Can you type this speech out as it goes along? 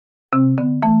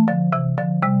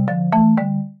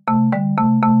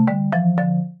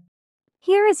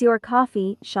Here is your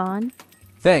coffee, Sean.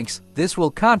 Thanks. This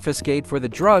will confiscate for the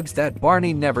drugs that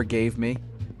Barney never gave me.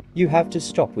 You have to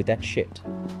stop with that shit.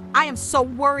 I am so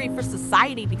worried for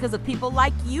society because of people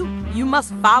like you. You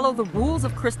must follow the rules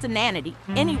of Christianity.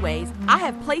 Anyways, I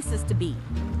have places to be.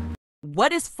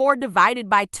 What is 4 divided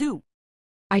by 2?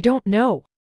 I don't know.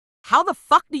 How the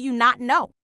fuck do you not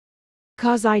know?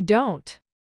 'Cause I don't.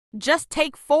 Just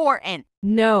take 4 and...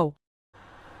 No.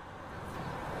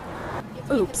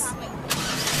 Oops.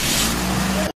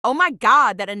 Oh my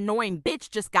god, that annoying bitch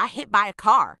just got hit by a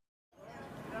car.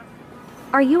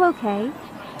 Are you okay?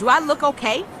 Do I look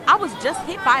okay? I was just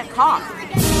hit by a car.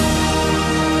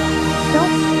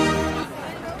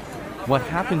 Don't. What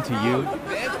happened to you?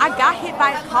 I got hit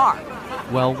by a car.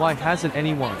 Well, why hasn't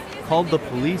anyone called the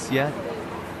police yet?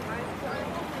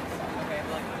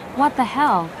 What the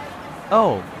hell?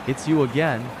 Oh, it's you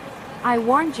again. I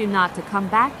warned you not to come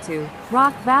back to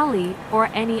Rock Valley or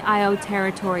any IO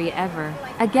territory ever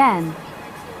again.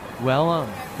 Well,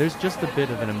 there's just a bit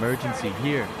of an emergency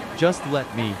here. Just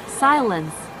let me.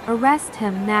 Silence. Arrest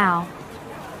him now.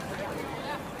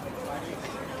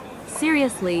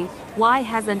 Seriously, why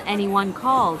hasn't anyone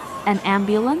called an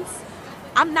ambulance?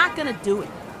 I'm not gonna do it.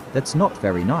 That's not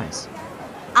very nice.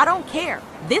 I don't care.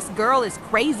 This girl is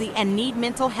crazy and need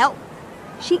mental help.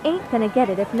 She ain't gonna get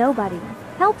it if nobody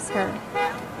helps her.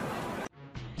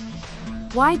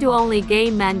 Why do only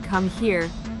gay men come here?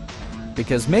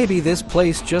 Because maybe this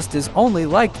place just is only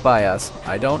liked by us.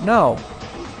 I don't know.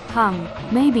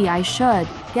 Maybe I should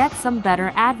get some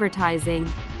better advertising.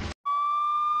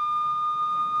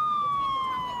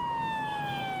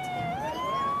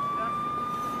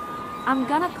 I'm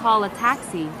gonna call a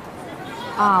taxi.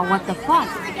 What the fuck?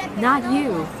 Not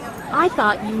you. I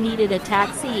thought you needed a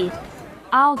taxi.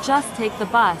 I'll just take the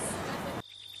bus.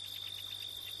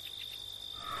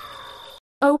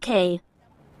 Okay.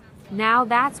 Now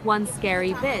that's one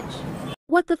scary bitch.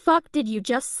 What the fuck did you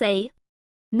just say?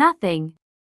 Nothing.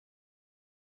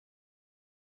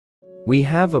 We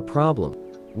have a problem.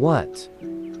 What?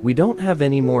 We don't have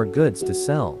any more goods to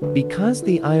sell because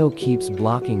the IO keeps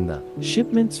blocking the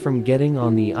shipments from getting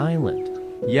on the island.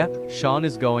 Yep, Sean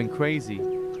is going crazy.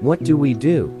 What do?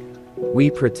 We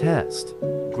protest.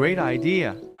 Great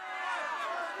idea.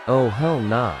 Oh hell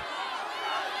nah.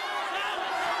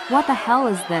 What the hell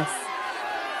is this?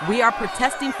 We are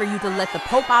protesting for you to let the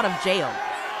Pope out of jail.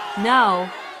 No.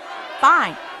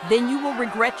 Fine, then you will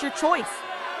regret your choice.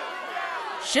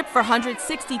 Ship for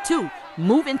 162.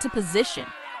 Move into position.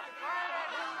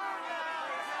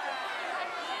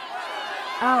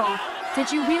 Oh,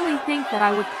 did you really think that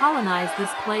I would colonize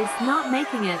this place, not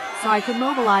making it so I could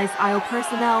mobilize IO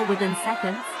personnel within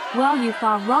seconds? Well, you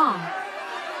thought wrong.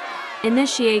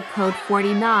 Initiate Code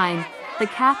 49. The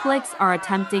Catholics are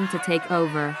attempting to take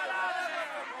over.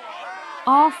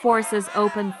 All forces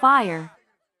open fire.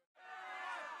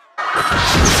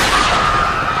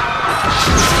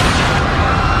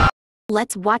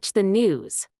 Let's watch the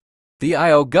news. The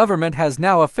IO government has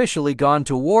now officially gone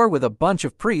to war with a bunch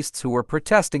of priests who were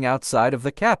protesting outside of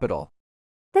the capital.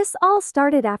 This all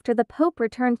started after the Pope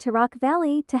returned to Rock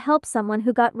Valley to help someone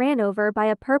who got ran over by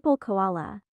a purple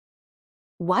koala.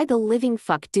 Why the living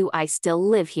fuck do I still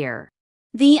live here?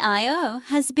 The IO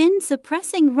has been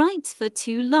suppressing rights for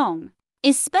too long,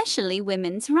 especially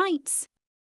women's rights.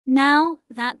 Now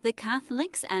that the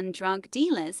Catholics and drug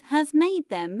dealers have made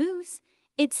their moves,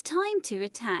 it's time to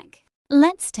attack.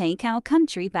 Let's take our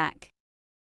country back.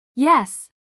 Yes.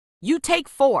 You take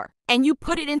 4, and you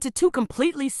put it into 2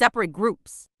 completely separate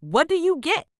groups. What do you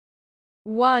get?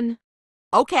 1.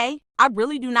 Okay, I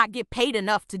really do not get paid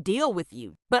enough to deal with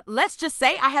you. But let's just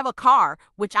say I have a car,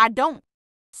 which I don't.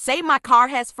 Say my car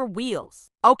has 4 wheels,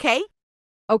 okay?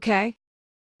 Okay.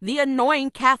 The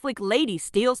annoying Catholic lady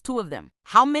steals 2 of them.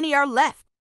 How many are left?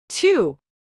 2.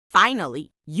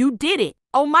 Finally, you did it.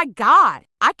 Oh my God,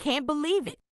 I can't believe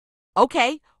it.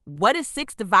 Okay, what is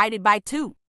 6 divided by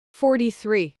 2?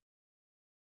 43.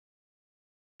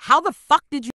 How the fuck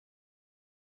did you...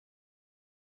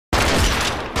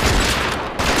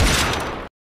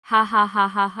 Ha ha ha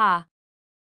ha ha.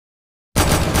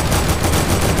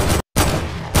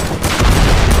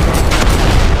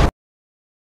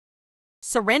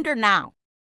 Surrender now.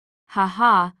 Ha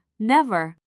ha,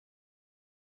 never.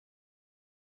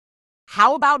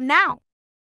 How about now?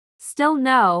 Still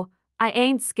no, I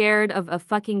ain't scared of a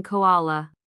fucking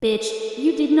koala. Bitch,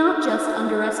 you did not just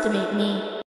underestimate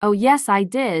me. Oh yes I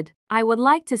did. I would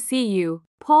like to see you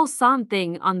pull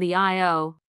something on the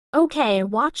IO. Okay,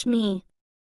 watch me.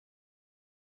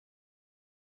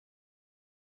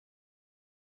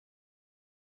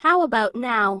 How about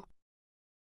now?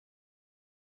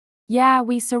 Yeah,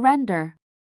 we surrender.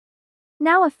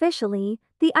 Now officially,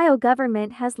 the IO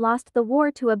government has lost the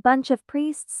war to a bunch of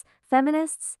priests,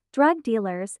 feminists, drug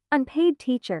dealers, unpaid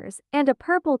teachers, and a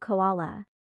purple koala.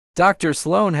 Dr.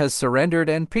 Sloan has surrendered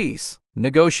and peace.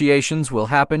 Negotiations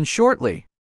will happen shortly.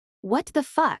 What the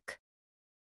fuck?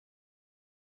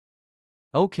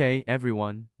 Okay,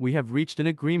 everyone, we have reached an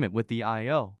agreement with the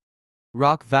IO.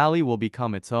 Rock Valley will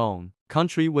become its own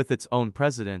country with its own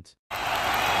president.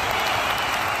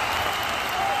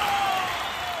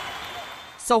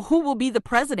 So who will be the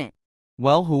president?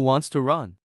 Well, who wants to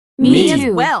run? Me as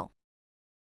too. well.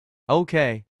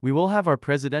 Okay, we will have our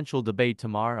presidential debate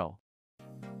tomorrow.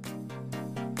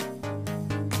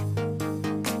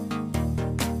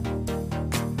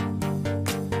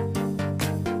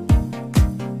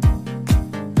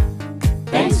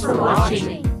 Thanks for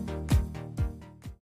watching.